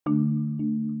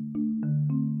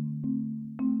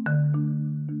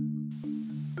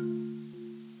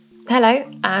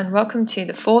Hello, and welcome to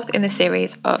the fourth in the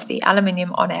series of the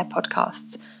Aluminium On Air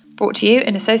podcasts, brought to you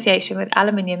in association with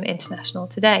Aluminium International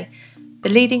Today, the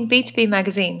leading B2B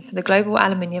magazine for the global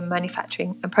aluminium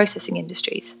manufacturing and processing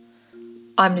industries.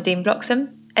 I'm Nadine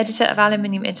Bloxsome, editor of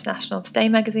Aluminium International Today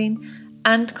magazine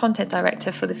and content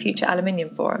director for the Future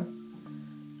Aluminium Forum.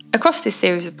 Across this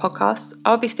series of podcasts,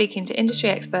 I'll be speaking to industry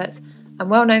experts and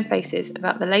well-known faces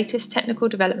about the latest technical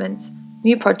developments,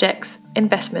 new projects,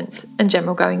 investments, and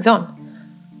general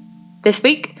goings-on. This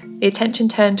week, the attention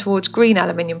turned towards green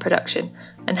aluminium production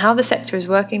and how the sector is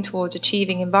working towards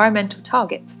achieving environmental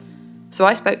targets. So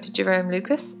I spoke to Jerome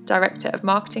Lucaes, Director of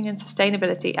Marketing and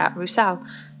Sustainability at RUSAL,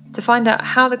 to find out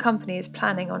how the company is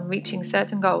planning on reaching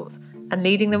certain goals and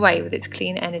leading the way with its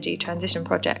clean energy transition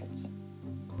projects.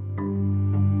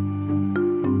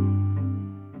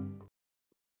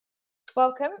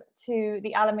 Welcome to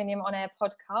the Aluminium On Air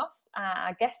podcast.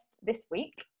 Our guest this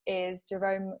week is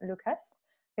Jerome Lucaes,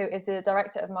 who is the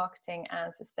Director of Marketing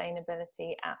and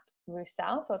Sustainability at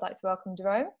RUSAL. So I'd like to welcome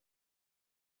Jerome.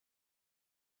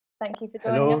 Thank you for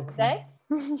joining us today.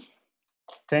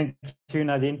 Thank you,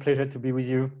 Nadine. Pleasure to be with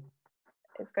you.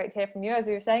 It's great to hear from you. As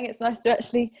we were saying, it's nice to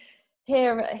actually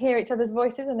hear each other's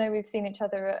voices. I know we've seen each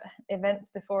other at events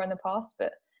before in the past,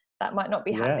 but that might not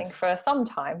be happening for some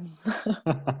time.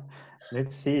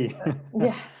 Let's see.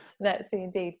 Yes, let's see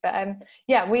indeed. But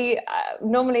we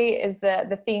normally is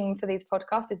the theme for these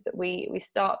podcasts is that we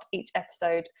start each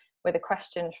episode with a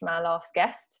question from our last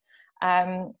guest.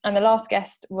 And the last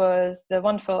guest was the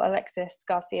wonderful Alexis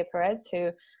Garcia Perez, who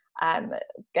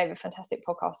gave a fantastic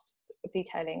podcast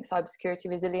detailing cybersecurity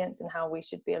resilience and how we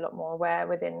should be a lot more aware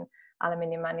within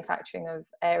aluminium manufacturing of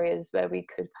areas where we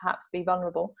could perhaps be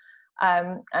vulnerable.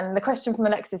 And the question from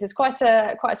Alexis is quite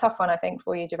a tough one, I think,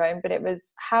 for you, Jerome. But it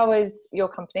was, how is your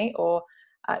company or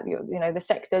the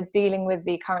sector dealing with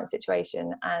the current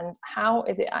situation, and how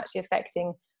is it actually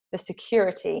affecting the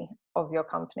security of your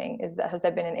company? Has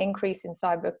there been an increase in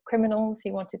cyber criminals?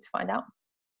 He wanted to find out.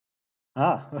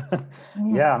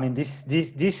 Yeah. I mean,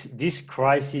 this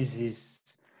crisis is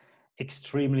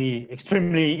extremely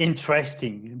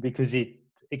interesting because it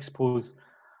exposed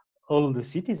all the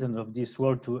citizens of this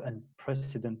world to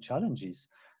unprecedented challenges.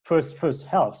 First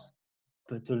health,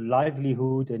 but the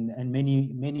livelihood, and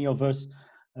many of us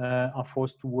are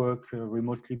forced to work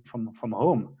remotely from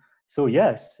home. So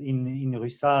yes, in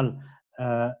RUSAL,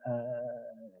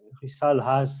 RUSAL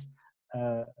has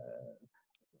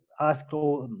asked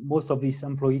most of its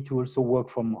employees to also work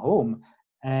from home,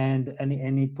 and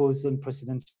it poses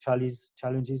unprecedented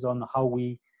challenges on how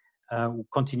we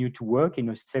continue to work in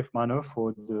a safe manner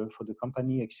for the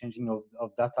company, exchanging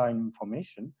of data and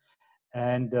information.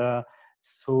 And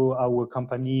so our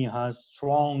company has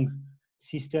strong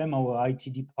system. Our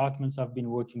IT departments have been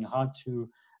working hard to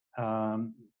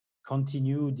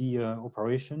continue the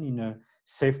operation in a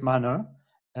safe manner.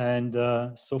 And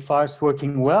so far it's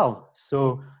working well.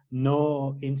 So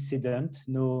no incident,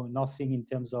 nothing in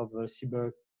terms of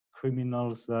cyber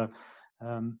criminals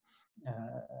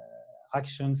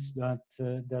actions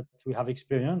that we have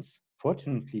experienced,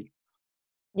 fortunately.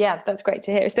 Yeah, that's great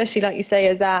to hear, especially like you say,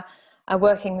 as our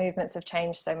working movements have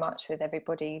changed so much with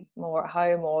everybody more at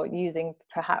home or using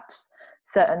perhaps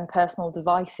certain personal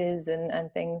devices and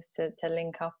things to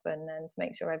link up and to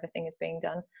make sure everything is being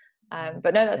done.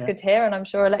 But no, that's good to hear, and I'm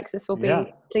sure Alexis will be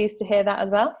pleased to hear that as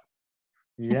well.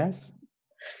 Yes.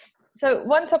 So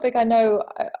one topic I know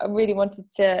I really wanted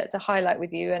to highlight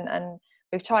with you, and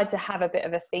we've tried to have a bit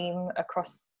of a theme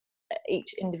across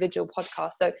each individual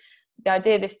podcast. So the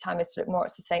idea this time is to look more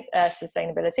at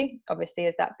sustainability, obviously,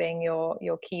 as that being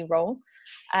your key role.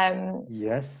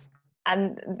 Yes.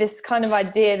 And this kind of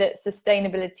idea that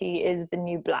sustainability is the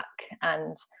new black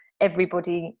and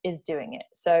everybody is doing it.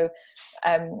 So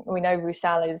we know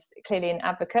RUSAL is clearly an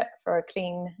advocate for a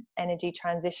clean energy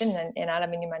transition in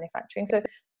aluminium manufacturing. So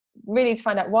really to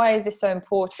find out, why is this so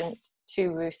important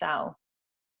to RUSAL?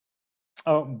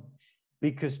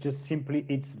 Because just simply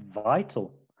it's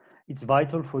vital. It's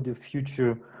vital for the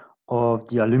future of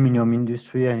the aluminium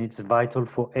industry, and it's vital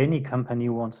for any company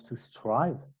who wants to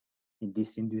strive in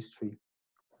this industry.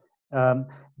 And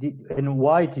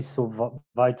why it is so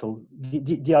vital?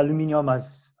 The aluminium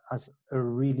has a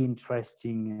really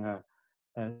interesting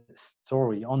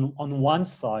story. On one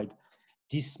side,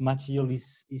 this material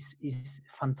is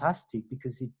fantastic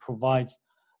because it provides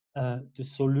the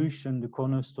solution, the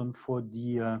cornerstone for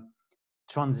the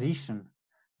transition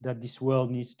that this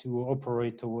world needs to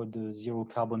operate toward the zero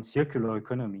carbon circular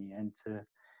economy. And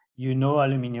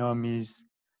aluminium is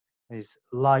is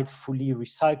light, fully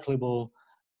recyclable,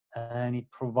 and it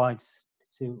provides,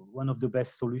 let's say, one of the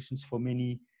best solutions for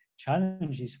many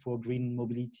challenges for green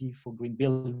mobility, for green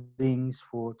buildings,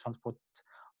 for transport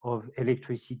of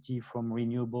electricity from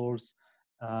renewables,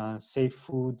 safe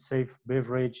food, safe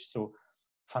beverage. So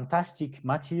fantastic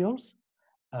materials.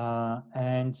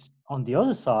 And on the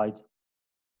other side,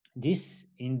 this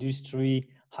industry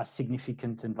has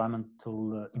significant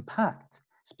environmental impact,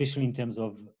 especially in terms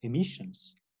of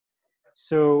emissions.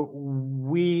 So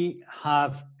we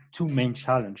have two main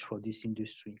challenges for this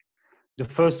industry. The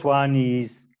first one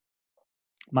is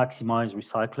maximize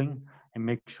recycling and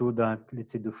make sure that,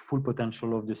 let's say, the full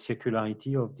potential of the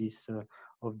circularity of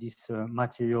this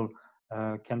material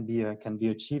can be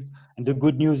achieved. And the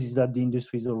good news is that the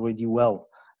industry is already well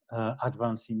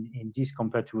advanced in this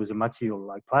compared to other material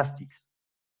like plastics.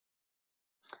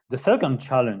 The second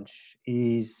challenge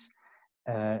is,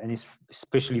 and it's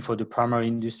especially for the primary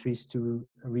industries, to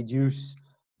reduce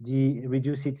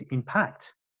its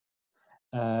impact,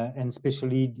 and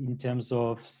especially in terms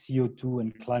of CO2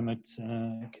 and climate,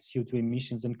 CO2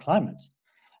 emissions and climate.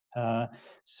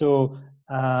 So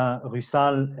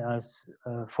RUSAL has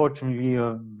fortunately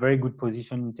a very good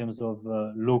position in terms of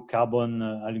low carbon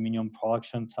aluminium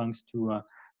production, thanks to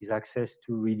its access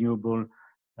to renewable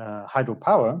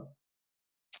hydropower.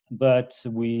 But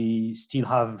we still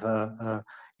have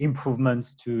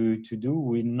improvements to do.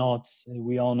 We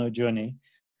are on a journey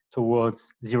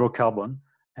towards zero carbon,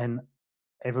 and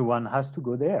everyone has to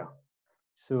go there.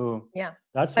 So yeah,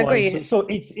 that's I why. agree. So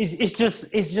it's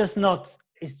just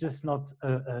not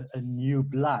a new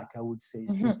black, I would say.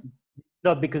 It's just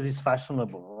not because it's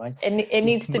fashionable, right? It It's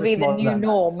needs to be much the more new than that.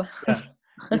 norm. Yeah,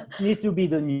 it needs to be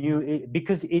the new,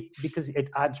 because it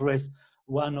addresses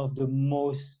one of the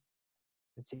most,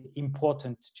 let's say,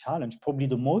 important challenge, probably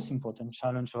the most important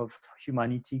challenge of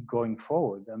humanity going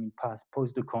forward. I mean,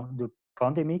 post the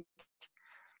pandemic,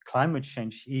 climate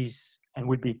change is and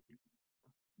will be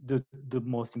the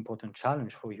most important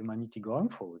challenge for humanity going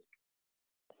forward.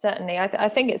 Certainly, I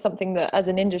think it's something that as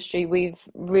an industry we've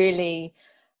really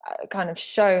kind of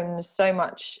shown so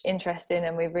much interest in,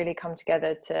 and we've really come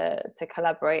together to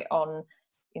collaborate on,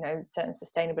 you know, certain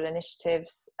sustainable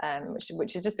initiatives,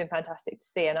 which has just been fantastic to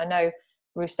see. And I know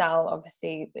RUSAL,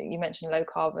 obviously, you mentioned low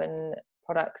carbon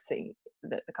products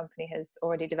that the company has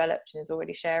already developed and is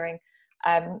already sharing.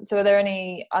 So are there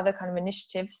any other kind of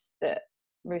initiatives that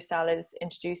RUSAL is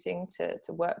introducing to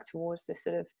work towards this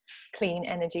sort of clean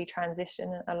energy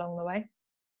transition along the way?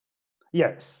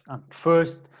 Yes.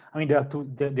 First, I mean,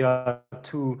 there are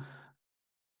two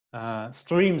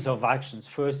streams of actions.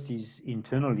 First is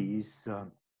internally, is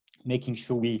making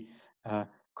sure we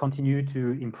continue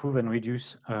to improve and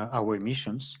reduce our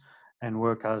emissions and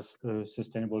work as a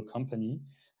sustainable company.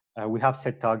 We have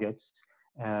set targets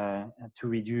to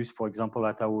reduce, for example,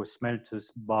 at our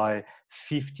smelters by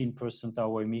 15%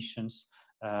 our emissions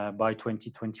by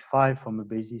 2025 from a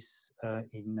basis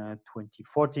in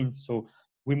 2014. So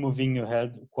we're moving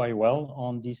ahead quite well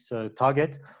on this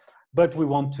target, but we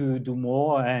want to do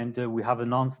more, and we have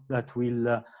announced that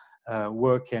we'll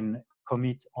work and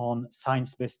commit on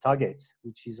science-based targets,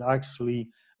 which is actually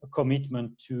a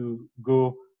commitment to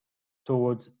go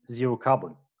towards zero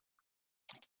carbon.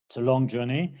 It's a long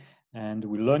journey, and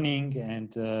we're learning,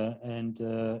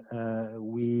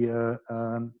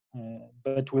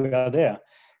 but we are there.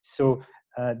 So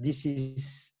this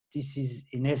is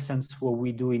in essence what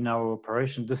we do in our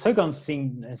operation. The second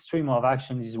thing, stream of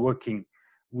action, is working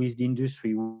with the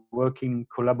industry, working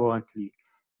collaboratively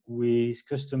with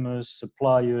customers,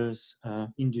 suppliers,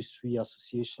 industry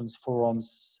associations,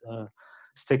 forums,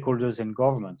 stakeholders, and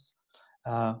governments.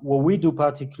 What we do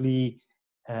particularly,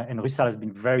 and RUSAL has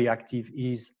been very active,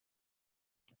 is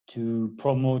to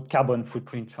promote carbon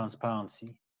footprint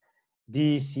transparency.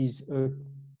 This is a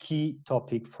key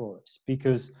topic for us,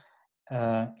 because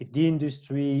if the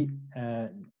industry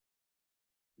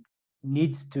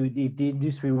if the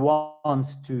industry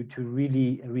wants to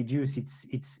really reduce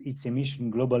its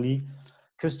emission globally,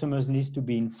 customers need to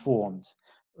be informed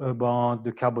about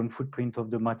the carbon footprint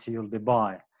of the material they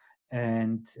buy,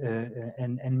 and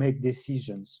make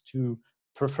decisions to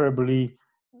preferably,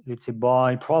 let's say,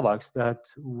 buy products that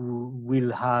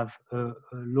will have a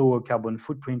lower carbon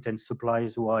footprint, and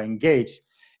suppliers who are engaged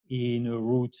in a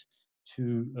route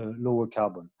to lower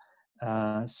carbon.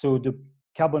 So the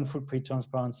carbon footprint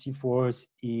transparency for us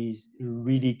is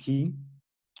really key.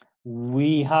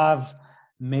 We have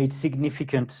made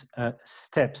significant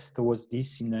steps towards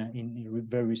this in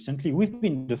very recently. We've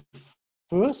been the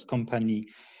first company,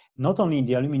 not only in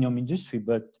the aluminium industry,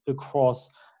 but across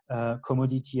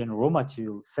commodity and raw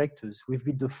material sectors. We've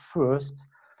been the first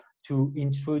to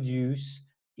introduce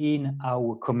in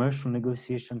our commercial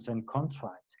negotiations and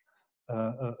contract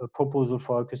a proposal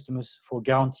for our customers for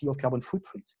guarantee of carbon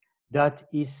footprint that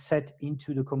is set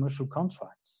into the commercial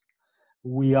contracts.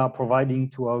 We are providing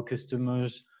to our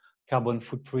customers carbon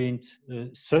footprint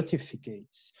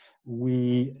certificates.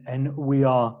 We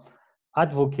are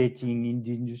advocating in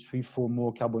the industry for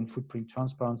more carbon footprint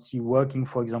transparency, working,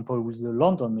 for example, with the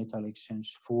London Metal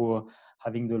Exchange for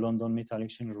having the London Metal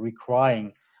Exchange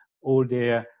requiring all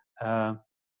the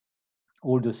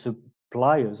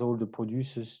suppliers, all the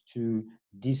producers to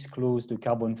disclose the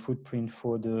carbon footprint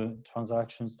for the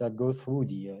transactions that go through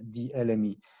the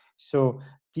LME. So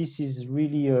this is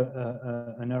really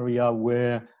an area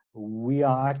where we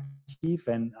are active,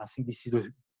 and I think this is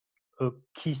a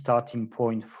key starting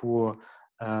point for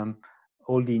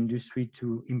all the industry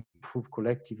to improve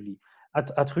collectively.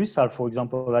 At RUSAL, for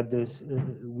example, at this,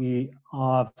 we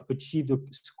have achieved a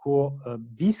score,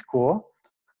 B score,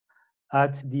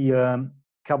 at the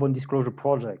Carbon Disclosure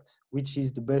Project, which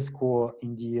is the best score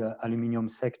in the aluminium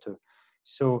sector.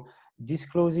 So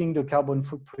disclosing the carbon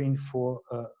footprint for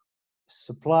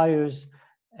suppliers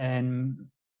and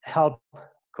help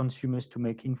consumers to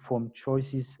make informed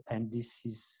choices, and this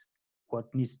is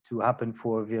what needs to happen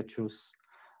for a virtuous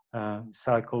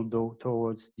cycle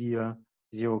towards the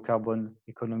zero carbon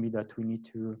economy that we need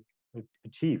to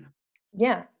achieve.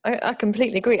 Yeah, I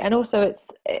completely agree. And also it's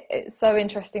so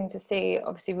interesting to see,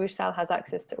 obviously RUSAL has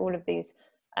access to all of these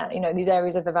these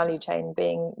areas of the value chain,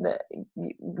 being that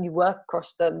you work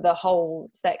across the whole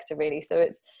sector really. So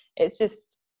it's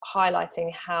just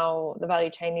highlighting how the value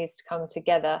chain needs to come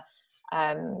together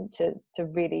to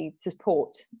really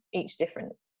support each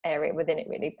different area within it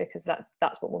really, because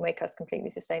that's what will make us completely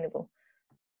sustainable.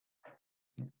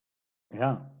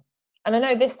 Yeah. And I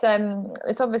know this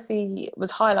obviously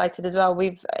was highlighted as well.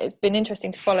 It's been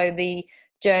interesting to follow the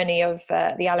journey of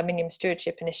the Aluminium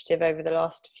Stewardship Initiative over the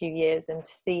last few years, and to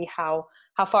see how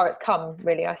far it's come.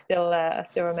 Really, I still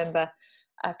remember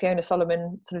Fiona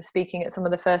Solomon sort of speaking at some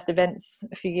of the first events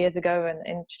a few years ago and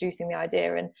introducing the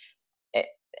idea. And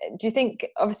do you think,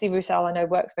 obviously RUSAL I know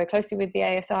works very closely with the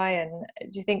ASI, and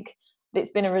do you think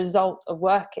it's been a result of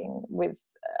working with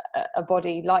a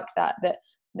body like that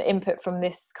the input from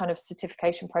this kind of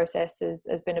certification process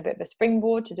has been a bit of a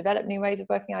springboard to develop new ways of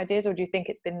working ideas? Or do you think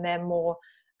it's been there more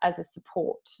as a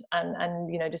support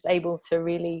and just able to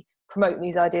really promote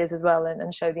these ideas as well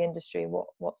and show the industry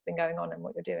what's been going on and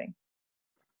what you're doing?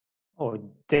 Oh,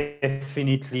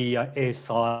 definitely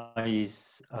ASI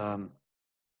is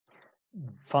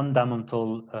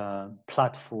fundamental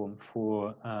platform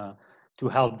for to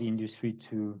help the industry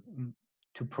to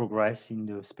progress in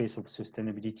the space of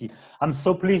sustainability. I'm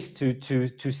so pleased to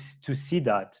see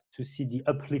the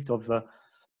uplift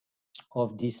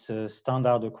of this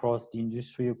standard across the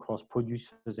industry, across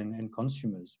producers and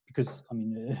consumers. Because I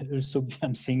mean, also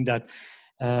I'm saying that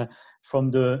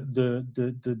from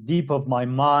the deep of my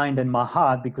mind and my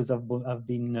heart, because I've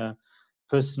been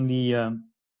personally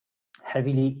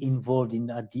heavily involved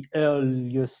at the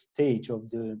earliest stage of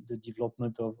the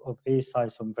development of ASI.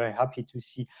 So I'm very happy to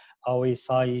see how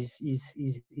ASI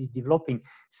is developing.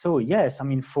 So yes, I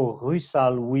mean, for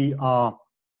RUSAL, we are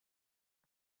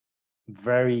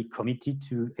very committed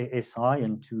to ASI,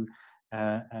 and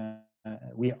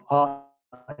we are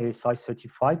ASI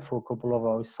certified for a couple of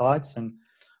our sites, and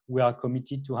we are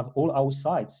committed to have all our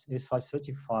sites ASI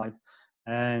certified.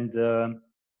 And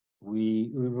we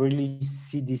really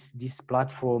see this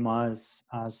platform as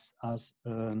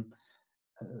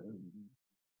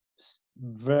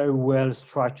very well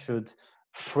structured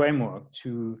framework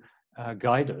to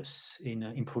guide us in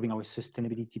improving our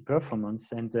sustainability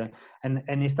performance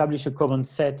and establish a common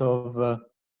set of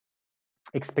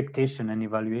expectation and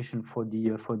evaluation for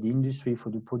the industry,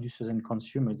 for the producers and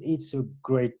consumers. It's a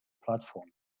great platform.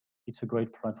 It's a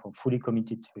great platform. Fully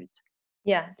committed to it.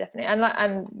 Yeah, definitely.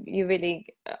 And you really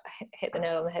hit the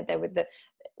nail on the head there with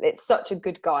it's such a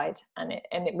good guide, and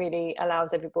it really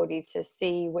allows everybody to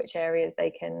see which areas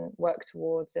they can work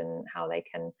towards and how they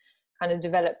can kind of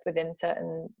develop within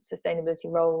certain sustainability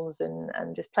roles and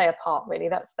just play a part really.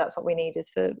 That's what we need,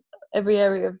 is for every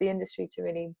area of the industry to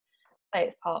really play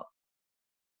its part.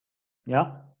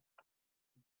 Yeah.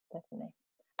 Definitely.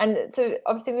 And so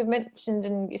obviously we've mentioned,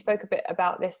 and you spoke a bit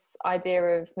about this idea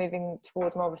of moving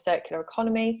towards more of a circular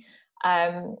economy.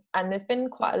 And there's been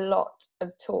quite a lot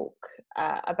of talk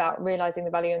about realizing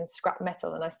the value in scrap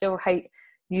metal. And I still hate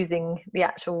using the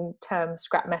actual term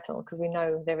scrap metal, because we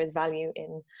know there is value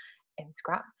in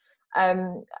scrap.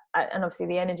 And obviously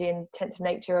the energy intensive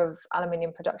nature of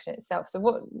aluminium production itself. So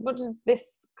what does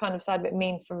this kind of side of it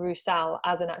mean for RUSAL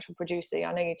as an actual producer?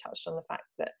 I know you touched on the fact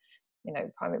that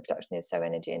primary production is so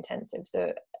energy intensive.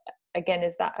 So again,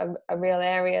 is that a real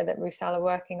area that RUSAL are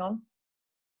working on?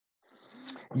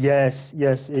 Yes,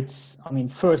 it's, I mean,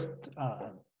 first,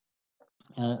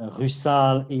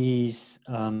 RUSAL is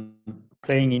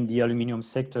playing in the aluminium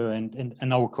sector,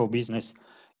 and our core business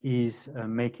is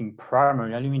making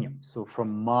primary aluminium, so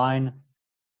from mine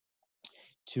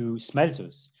to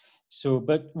smelters. So,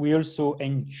 but we also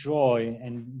enjoy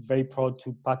and very proud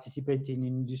to participate in an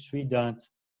industry that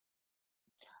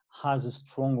has a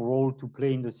strong role to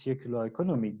play in the circular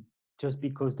economy, just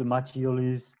because the material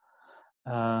is,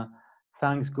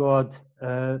 thanks God,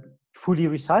 fully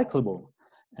recyclable.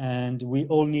 And we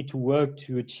all need to work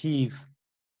to achieve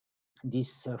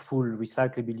this full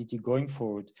recyclability going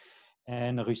forward.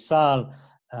 And RUSAL,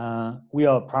 we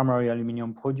are a primary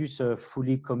aluminium producer,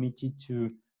 fully committed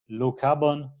to low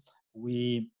carbon.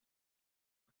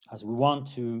 As we want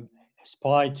to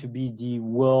aspire to be the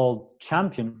world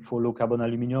champion for low carbon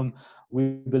aluminium,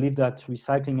 we believe that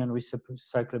recycling and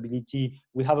recyclability,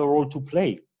 we have a role to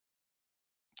play.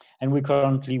 And we're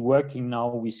currently working now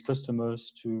with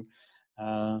customers to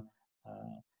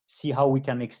see how we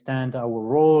can extend our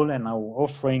role and our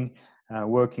offering,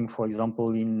 working, for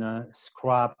example, in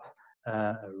scrap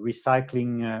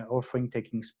recycling offering,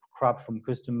 taking scrap from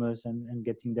customers and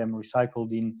getting them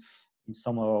recycled in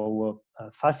some of our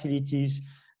facilities.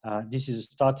 This is a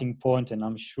starting point, and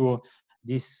I'm sure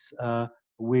this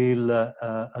will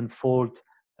unfold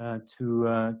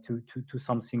to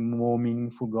something more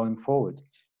meaningful going forward.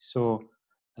 So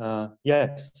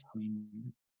yes, I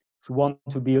mean, if we want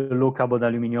to be a low carbon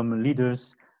aluminium leader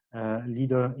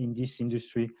in this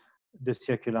industry, the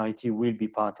circularity will be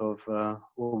part of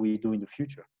what we do in the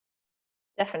future.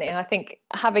 Definitely, and I think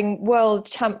having world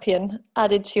champion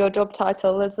added to your job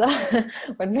title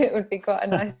would be quite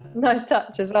a nice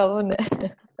touch as well, wouldn't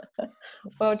it?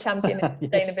 World champion in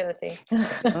sustainability.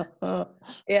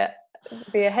 Yeah,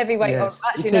 be a heavyweight. Yes,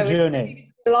 actually, it's a journey.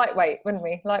 Lightweight, wouldn't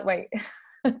we? Lightweight.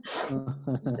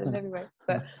 Heavyweight.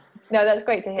 But no, that's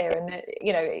great to hear. And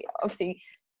obviously,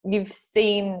 you've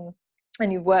seen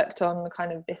and you've worked on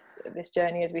kind of this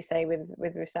journey, as we say, with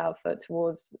RUSAL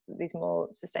towards these more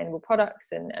sustainable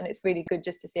products, and it's really good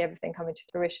just to see everything coming to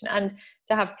fruition and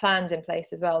to have plans in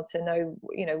place as well, to know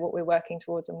what we're working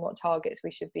towards and what targets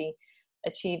we should be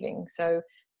achieving. So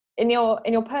in your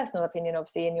personal opinion,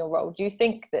 obviously in your role, do you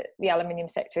think that the aluminium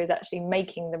sector is actually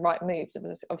making the right moves,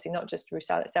 obviously not just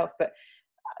RUSAL itself, but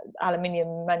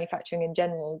aluminium manufacturing in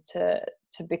general, to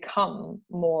become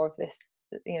more of this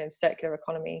circular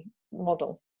economy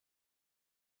model?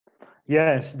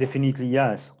 Yes, definitely,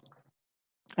 yes.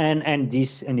 And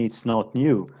it's not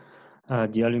new.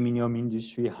 The aluminium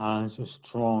industry has a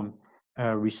strong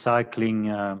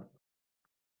recycling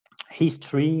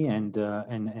history and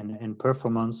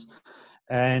performance.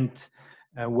 And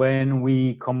when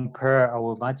we compare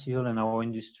our material and our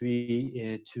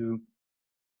industry to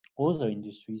other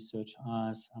industries, such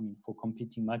as, for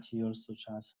competing materials such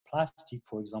as plastic,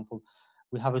 for example,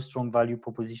 we have a strong value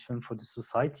proposition for the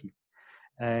society.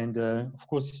 And of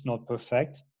course, it's not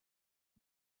perfect.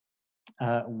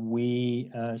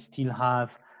 We still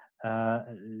have,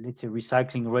 let's say,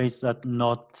 recycling rates that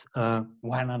not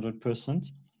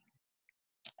 100%.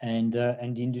 And the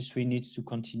industry needs to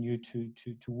continue to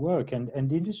work, and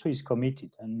the industry is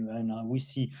committed, and we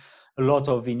see a lot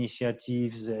of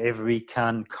initiatives. Every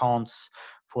can counts,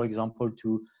 for example,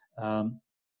 to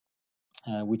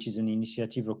which is an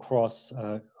initiative across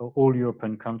all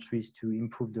European countries to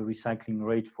improve the recycling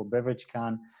rate for beverage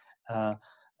can,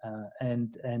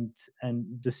 and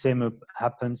the same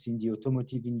happens in the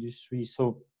automotive industry.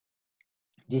 So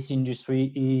this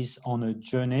industry is on a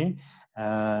journey.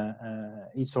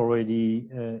 It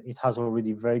has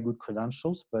already very good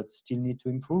credentials, but still need to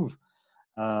improve.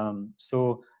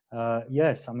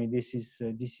 Yes,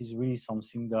 this is really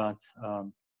something that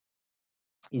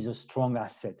is a strong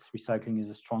asset. Recycling is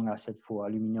a strong asset for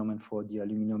aluminium and for the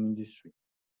aluminium industry.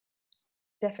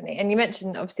 Definitely. And you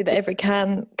mentioned obviously that every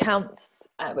can counts,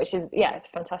 which is, it's a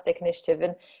fantastic initiative.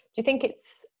 And do you think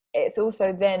it's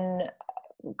also then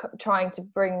trying to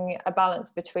bring a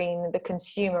balance between the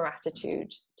consumer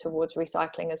attitude towards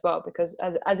recycling as well? Because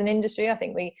as an industry, I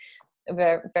think we are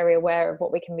very, very aware of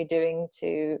what we can be doing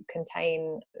to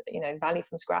contain, value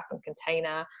from scrap and contain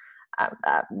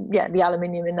the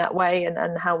aluminium in that way, and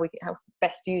how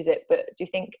best use it. But do you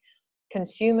think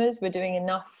consumers were doing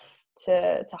enough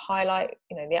to highlight,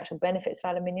 the actual benefits of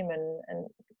aluminium and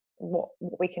what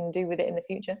we can do with it in the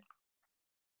future?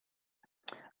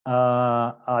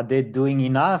 Are they doing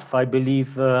enough? I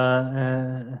believe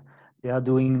they are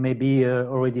doing maybe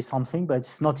already something, but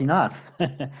it's not enough.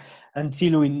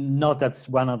 Until we know that's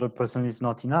 100% is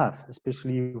not enough,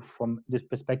 especially from the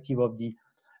perspective of the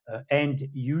end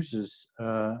users,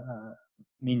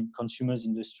 consumers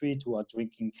in the street who are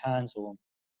drinking cans. Or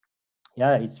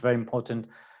it's very important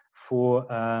for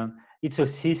it's a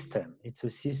system. It's a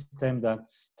system that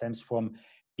stems from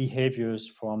behaviors,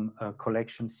 from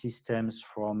collection systems,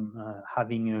 from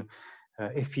having a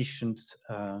efficient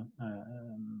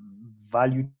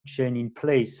value chain in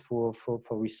place for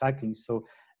recycling. So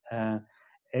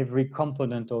every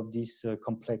component of this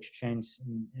complex chains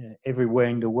everywhere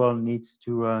in the world needs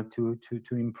to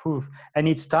improve, and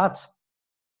it starts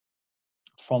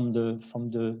from the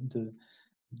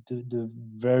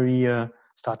very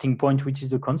starting point, which is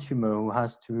the consumer, who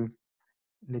has to,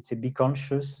 let's say, be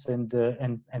conscious and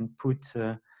put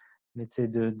let's say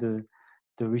the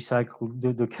recycle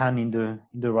the can in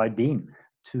the right bin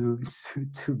to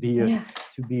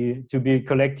be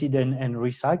collected and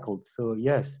recycled. So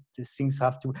yes, these things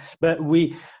have to, but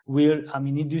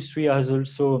industry has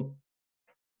also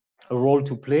a role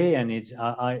to play, and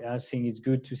I think it's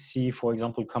good to see, for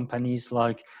example, companies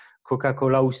like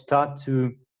Coca-Cola who start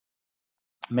to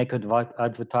make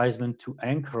advertisement to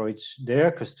encourage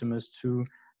their customers to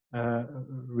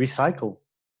recycle.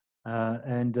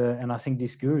 And I think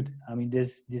this is good. I mean,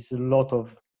 there's a lot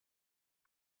of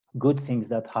good things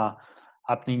that are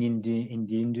happening in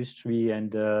the industry,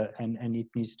 and it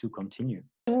needs to continue.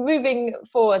 Moving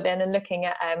forward then, and looking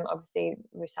at obviously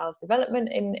RUSAL's development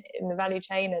in the value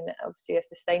chain, and obviously a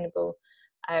sustainable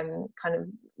kind of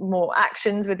more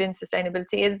actions within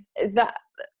sustainability, is that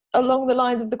along the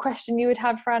lines of the question you would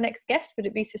have for our next guest? Would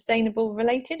it be sustainable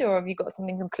related, or have you got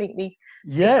something completely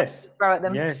yes to throw at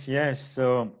them? Yes.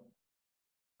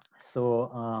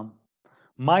 So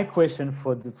my question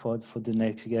for the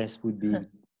next guest would be,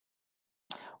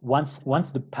 once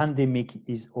the pandemic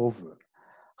is over,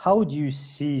 how do you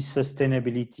see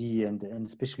sustainability and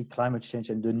especially climate change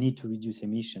and the need to reduce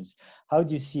emissions? How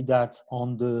do you see that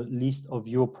on the list of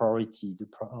your priority,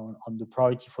 on the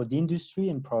priority for the industry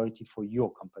and priority for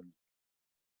your company?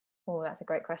 Oh, that's a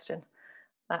great question.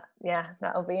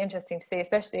 That'll be interesting to see,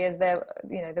 especially as there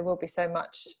will be so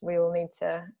much we will need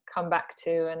to come back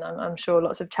to, and I'm sure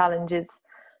lots of challenges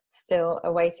still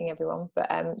awaiting everyone. But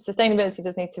sustainability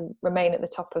does need to remain at the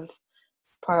top of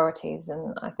priorities,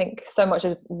 and I think so much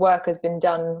work has been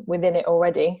done within it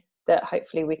already that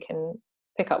hopefully we can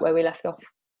pick up where we left off.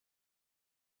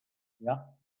 I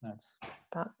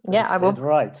will.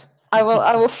 Right. I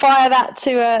will fire that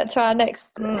to our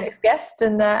next guest,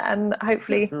 and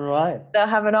hopefully they'll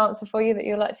have an answer for you that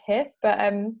you'll like to hear. But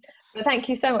thank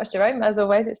you so much, Jerome. As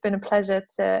always, it's been a pleasure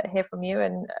to hear from you,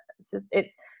 and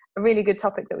it's a really good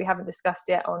topic that we haven't discussed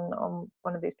yet on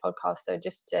one of these podcasts. So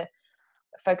just to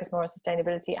focus more on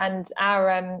sustainability, and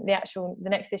our the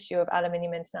next issue of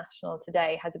Aluminium International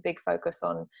today has a big focus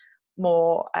on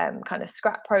more kind of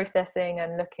scrap processing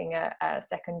and looking at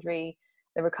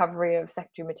the recovery of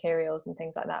secondary materials and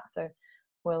things like that. So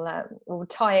we'll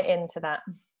tie it into that.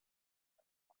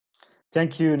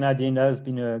 Thank you, Nadine. That has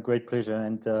been a great pleasure,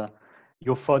 and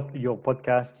your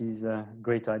podcast is a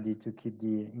great idea to keep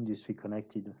the industry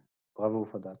connected. Bravo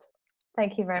for that.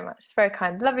 Thank you very much. It's very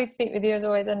kind. Lovely to speak with you as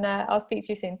always, and I'll speak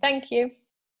to you soon. Thank you.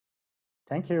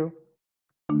 Thank you.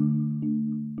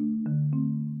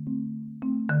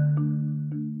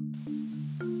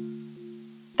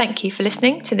 Thank you for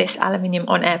listening to this Aluminium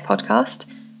On Air podcast.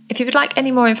 If you would like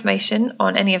any more information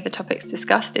on any of the topics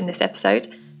discussed in this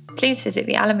episode, please visit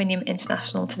the Aluminium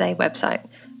International Today website,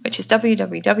 which is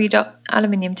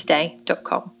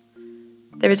www.aluminiumtoday.com.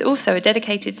 There is also a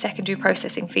dedicated secondary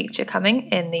processing feature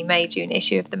coming in the May-June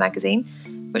issue of the magazine,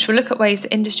 which will look at ways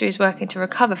the industry is working to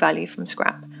recover value from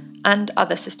scrap and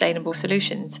other sustainable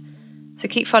solutions. So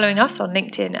keep following us on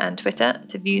LinkedIn and Twitter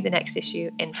to view the next issue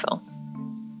in full.